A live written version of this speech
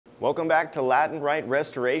Welcome back to Latin Rite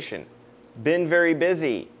Restoration. Been very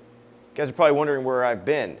busy. You guys are probably wondering where I've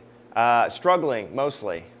been. Struggling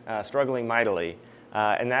mostly, struggling mightily.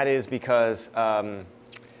 And that is because I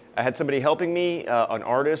had somebody helping me, an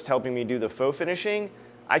artist helping me do the faux finishing.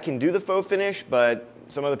 I can do the faux finish, but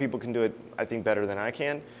some other people can do it, I think, better than I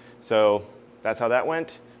can. So that's how that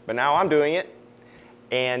went. But now I'm doing it.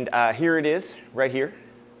 And here it is, right here.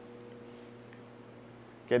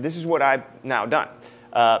 Okay, this is what I've now done.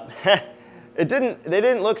 They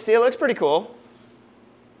didn't look, see, it looks pretty cool.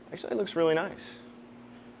 Actually, it looks really nice.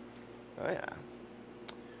 Oh yeah.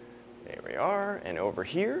 There we are, and over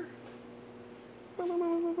here. Some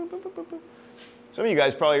of you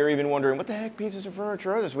guys probably are even wondering, what the heck pieces of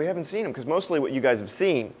furniture are this? We haven't seen them, because mostly what you guys have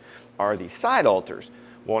seen are the side altars.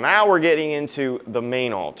 Well, now we're getting into the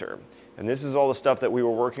main altar. And this is all the stuff that we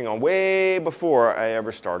were working on way before I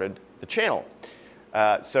ever started the channel.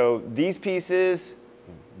 So these pieces,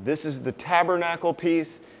 this is the tabernacle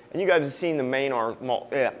piece, and you guys have seen the main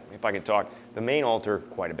if I can talk, the main altar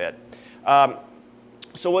quite a bit.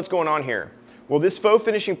 So what's going on here? Well, this faux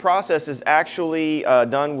finishing process is actually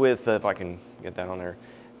done with, if I can get that on there,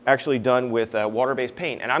 actually done with water-based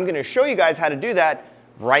paint. And I'm going to show you guys how to do that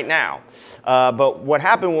right now. But what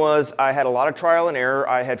happened was I had a lot of trial and error.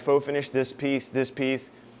 I had faux finished this piece,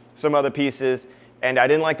 some other pieces, and I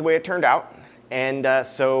didn't like the way it turned out. And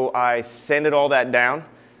so I sanded all that down.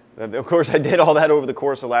 Of course, I did all that over the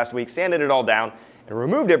course of last week, sanded it all down and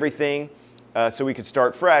removed everything so we could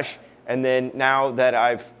start fresh. And then now that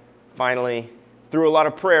I've finally, through a lot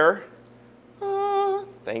of prayer,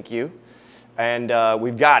 thank you, and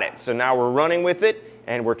we've got it. So now we're running with it,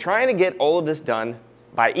 and we're trying to get all of this done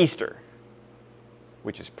by Easter,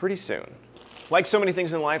 which is pretty soon. Like so many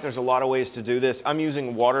things in life, there's a lot of ways to do this. I'm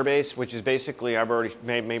using water-based, which is basically,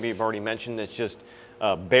 maybe I've already mentioned, it's just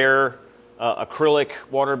bare acrylic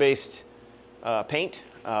water-based paint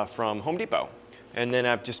from Home Depot. And then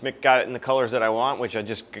I've just got it in the colors that I want, which I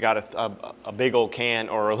just got a big old can,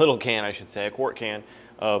 or a little can, I should say, a quart can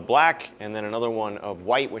of black, and then another one of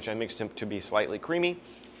white, which I mixed to be slightly creamy.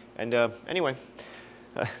 And anyway,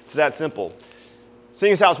 it's that simple.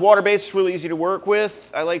 Seeing as how it's water-based, it's really easy to work with.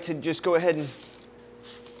 I like to just go ahead and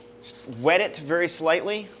wet it very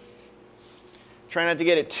slightly. Try not to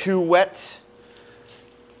get it too wet.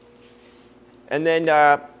 And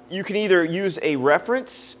then you can either use a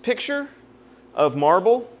reference picture of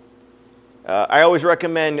marble. I always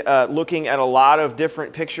recommend looking at a lot of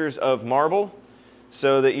different pictures of marble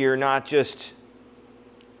so that you're not just,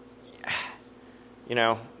 you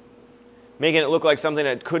know, making it look like something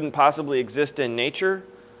that couldn't possibly exist in nature.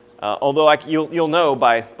 Although you'll know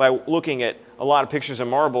by looking at a lot of pictures of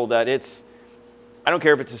marble that it's, I don't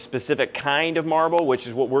care if it's a specific kind of marble, which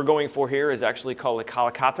is what we're going for here, is actually called a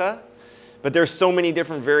calicata. But there's so many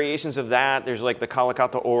different variations of that. There's like the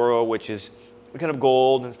calicata oro, which is kind of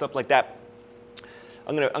gold and stuff like that.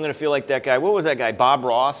 I'm gonna feel like that guy. What was that guy? Bob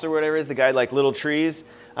Ross or whatever is the guy like Little Trees.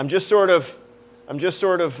 I'm just sort of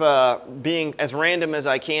being as random as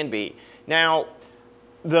I can be. Now,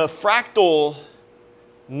 the fractal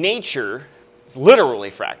nature, it's literally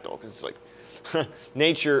fractal because it's like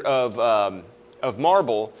nature of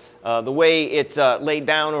marble. The way it's laid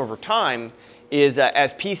down over time is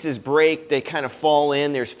as pieces break, they kind of fall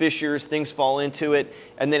in. There's fissures, things fall into it,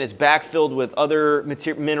 and then it's backfilled with other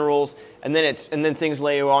minerals, and then things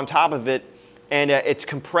lay on top of it, and it's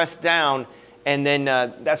compressed down, and then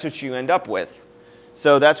that's what you end up with.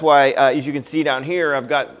 So that's why, as you can see down here, I've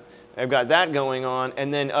got that going on,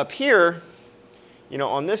 and then up here, you know,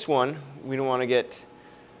 on this one, we don't want to get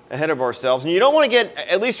ahead of ourselves, and you don't want to get,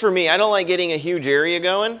 at least for me, I don't like getting a huge area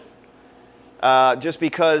going. Just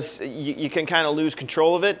because you can kind of lose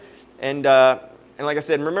control of it. And like I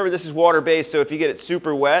said, remember this is water-based, so if you get it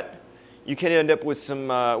super wet, you can end up with some,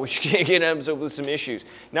 with some issues.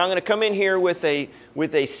 Now I'm going to come in here with a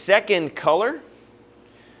second color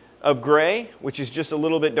of gray, which is just a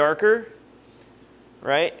little bit darker,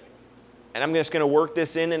 right? And I'm just going to work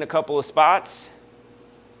this in a couple of spots.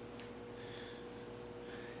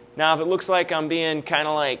 Now if it looks like I'm being kind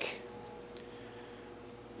of like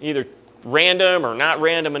either random or not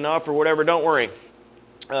random enough or whatever, don't worry,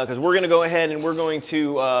 because we're going to go ahead and we're going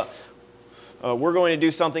to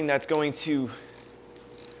do something that's going to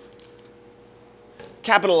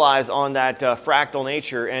capitalize on that fractal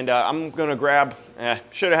nature. And I'm going to grab,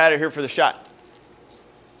 should have had it here for the shot.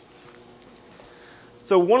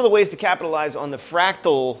 So one of the ways to capitalize on the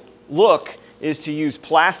fractal look is to use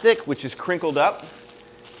plastic, which is crinkled up,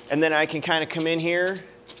 and then I can kind of come in here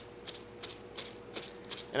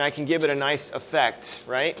and I can give it a nice effect,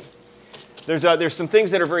 right? There's some things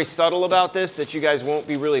that are very subtle about this that you guys won't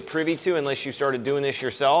be really privy to unless you started doing this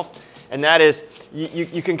yourself. And that is,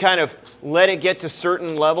 you can kind of let it get to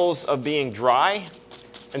certain levels of being dry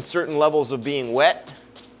and certain levels of being wet.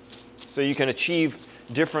 So you can achieve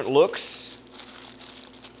different looks,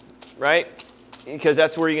 right? Because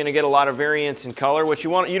that's where you're going to get a lot of variance in color. What you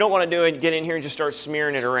don't want to do is get in here and just start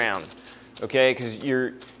smearing it around, okay? Because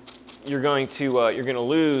you're going to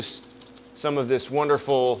lose some of this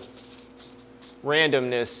wonderful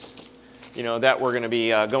randomness, you know, that we're going to be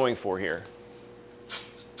going for here.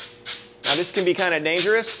 Now this can be kind of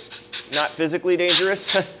dangerous, not physically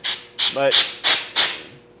dangerous, but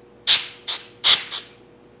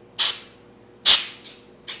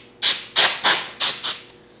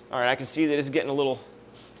all right, I can see that it's getting a little,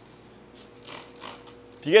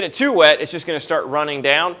 if you get it too wet, it's just going to start running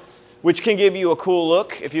down, which can give you a cool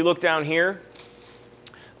look. If you look down here,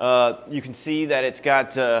 you can see that it's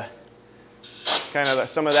got kind of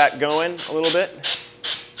some of that going a little bit.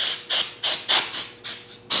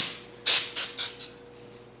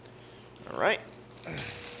 All right.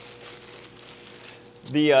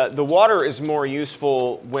 The water is more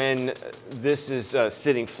useful when this is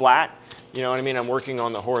sitting flat. You know what I mean? I'm working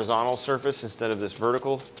on the horizontal surface instead of this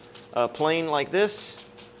vertical plane like this.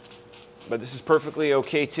 But this is perfectly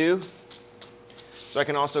okay too. So I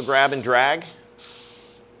can also grab and drag,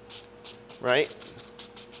 right?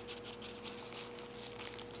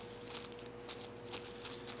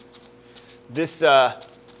 The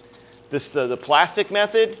plastic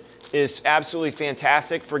method is absolutely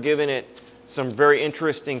fantastic for giving it some very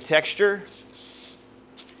interesting texture.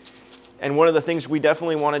 And one of the things we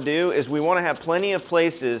definitely want to do is we want to have plenty of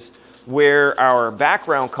places where our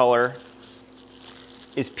background color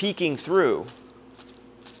is peeking through,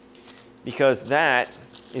 because that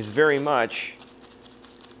is very much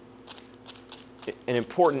an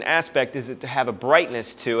important aspect, is it to have a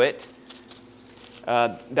brightness to it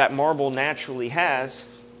that marble naturally has.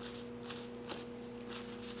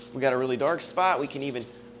 We got a really dark spot, we can even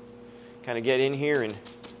kind of get in here, and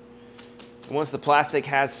once the plastic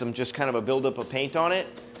has some just kind of a buildup of paint on it,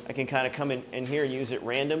 I can kind of come in here and use it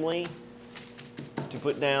randomly to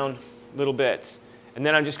put down little bits. And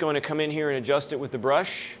then I'm just going to come in here and adjust it with the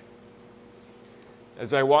brush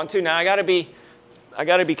as I want to. Now I gotta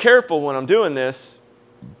be careful when I'm doing this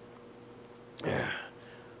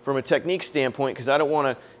from a technique standpoint, because I don't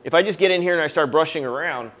want to, if I just get in here and I start brushing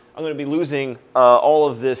around, I'm going to be losing all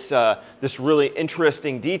of this this really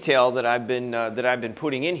interesting detail that I've been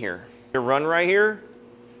putting in here. Run right here,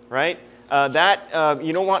 right?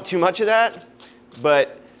 You don't want too much of that,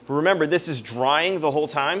 but remember this is drying the whole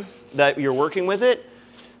time that you're working with it.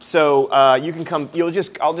 So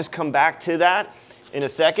I'll just come back to that in a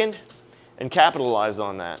second and capitalize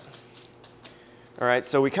on that. All right,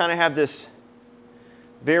 so we kind of have this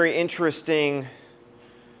very interesting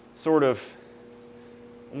sort of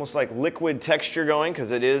almost like liquid texture going,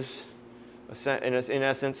 because it is in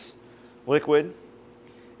essence liquid.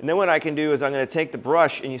 And then what I can do is I'm going to take the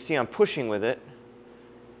brush, and you see I'm pushing with it,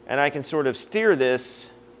 and I can sort of steer this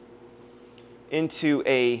into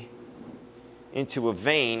a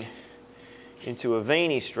vein, into a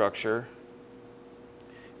veiny structure.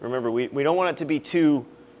 Remember, we don't want it to be too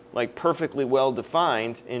like perfectly well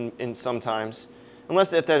defined in sometimes,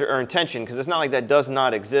 unless if that's our intention, because it's not like that does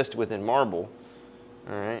not exist within marble.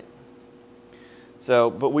 All right. So,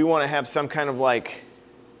 but we want to have some kind of like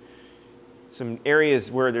some areas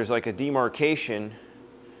where there's like a demarcation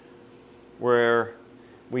where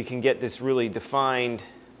we can get this really defined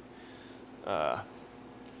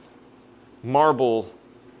marble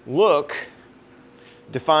look,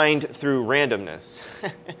 defined through randomness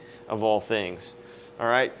of all things. All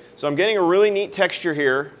right, so I'm getting a really neat texture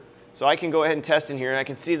here, so I can go ahead and test in here, and I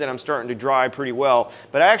can see that I'm starting to dry pretty well,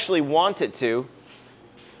 but I actually want it to.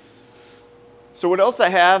 So what else I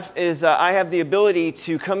have is I have the ability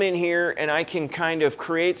to come in here and I can kind of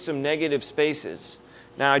create some negative spaces.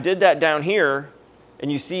 Now I did that down here,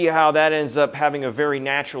 and you see how that ends up having a very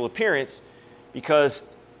natural appearance, because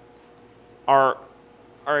our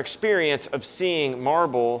experience of seeing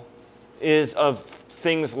marble is of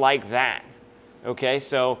things like that. Okay,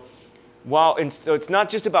 so so it's not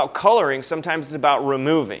just about coloring, sometimes it's about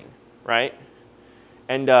removing, right?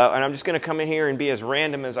 And I'm just going to come in here and be as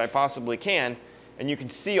random as I possibly can, and you can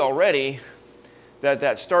see already that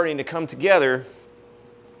that's starting to come together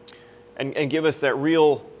and give us that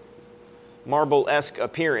real marble-esque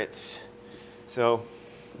appearance. So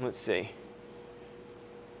let's see.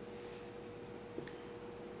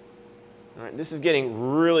 All right, this is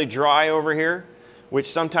getting really dry over here,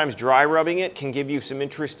 which sometimes dry rubbing it can give you some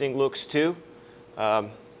interesting looks too.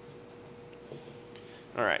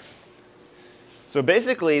 All right. So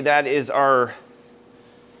basically that is our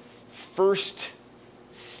first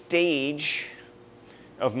stage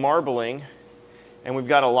of marbling, and we've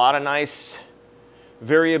got a lot of nice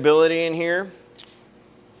variability in here.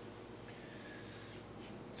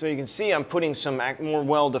 So you can see I'm putting some more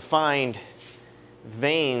well-defined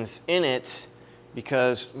veins in it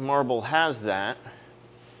because marble has that.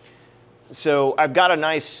 So I've got a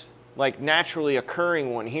nice, like, naturally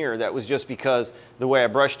occurring one here that was just because the way I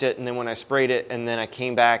brushed it, and then when I sprayed it, and then I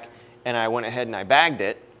came back and I went ahead and I bagged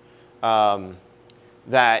it,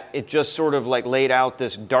 that it just sort of like laid out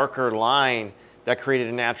this darker line that created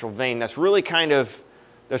a natural vein. That's really kind of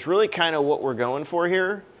what we're going for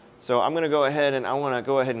here. So I'm going to go ahead and I want to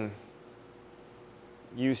go ahead and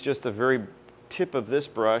use just the very tip of this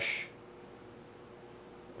brush,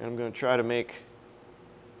 and I'm going to try to make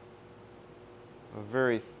a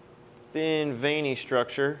very thin veiny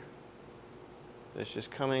structure that's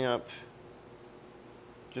just coming up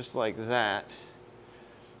just like that.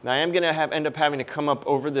 Now I am going to end up having to come up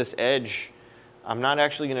over this edge. I'm not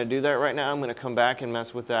actually going to do that right now. I'm going to come back and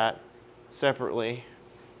mess with that separately.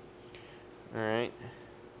 All right.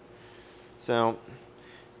 So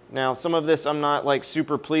now some of this I'm not like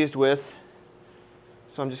super pleased with,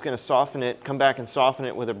 so I'm just going to soften it, come back and soften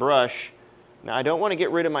it with a brush. Now I don't want to get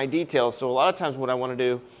rid of my details, so a lot of times what I want to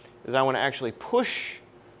do is I want to actually push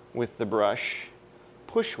with the brush,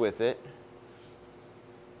 push with it.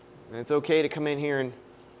 And it's okay to come in here and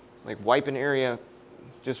like wipe an area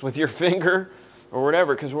just with your finger or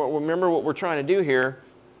whatever, because remember what we're trying to do here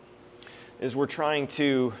is we're trying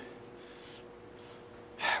to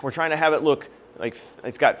have it look like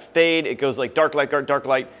it's got fade, it goes like dark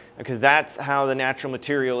light, because that's how the natural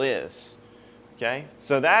material is. Okay,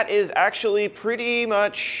 so that is actually pretty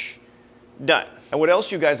much done. And what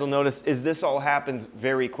else you guys will notice is this all happens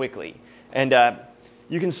very quickly. And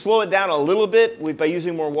you can slow it down a little bit by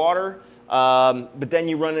using more water, but then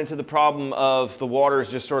you run into the problem of the water is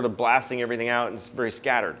just sort of blasting everything out and it's very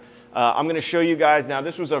scattered. I'm going to show you guys, now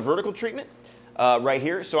this was a vertical treatment right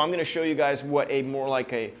here, so I'm going to show you guys what a more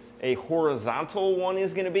like a horizontal one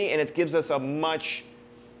is going to be, and it gives us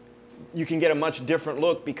you can get a much different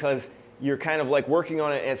look because you're kind of like working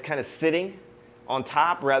on it and it's kind of sitting on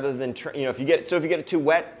top rather than, you know, if you get it too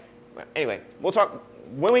wet. Anyway, we'll talk,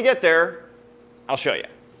 when we get there, I'll show you.